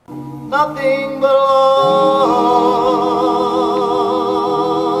nothing but love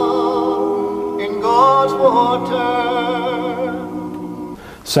in God's water.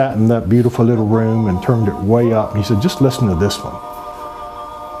 Sat in that beautiful little room and turned it way up. He said, just listen to this one.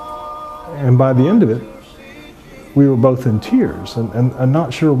 And by the end of it, we were both in tears and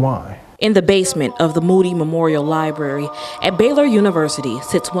not sure why. In the basement of the Moody Memorial Library at Baylor University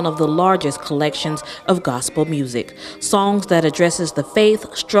sits one of the largest collections of gospel music, songs that addresses the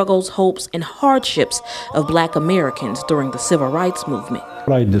faith, struggles, hopes, and hardships of Black Americans during the Civil Rights Movement.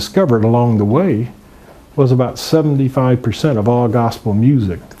 What I discovered along the way was about 75% of all gospel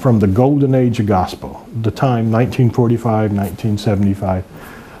music from the golden age of gospel, the time 1945, 1975,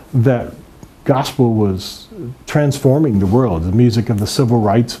 that gospel was transforming the world, the music of the Civil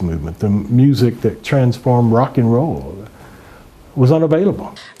Rights Movement, the music that transformed rock and roll was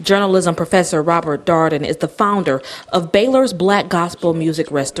unavailable. Journalism professor Robert Darden is the founder of Baylor's Black Gospel Music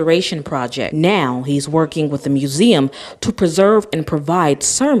Restoration Project. Now he's working with the museum to preserve and provide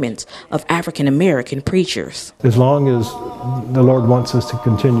sermons of African American preachers. As long as the Lord wants us to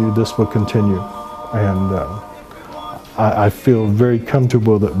continue, this will continue. And I feel very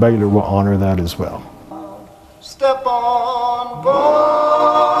comfortable that Baylor will honor that as well. Step on board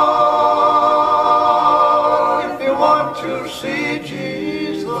if you want to see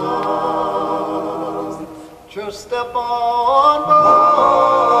Jesus. Just step on board.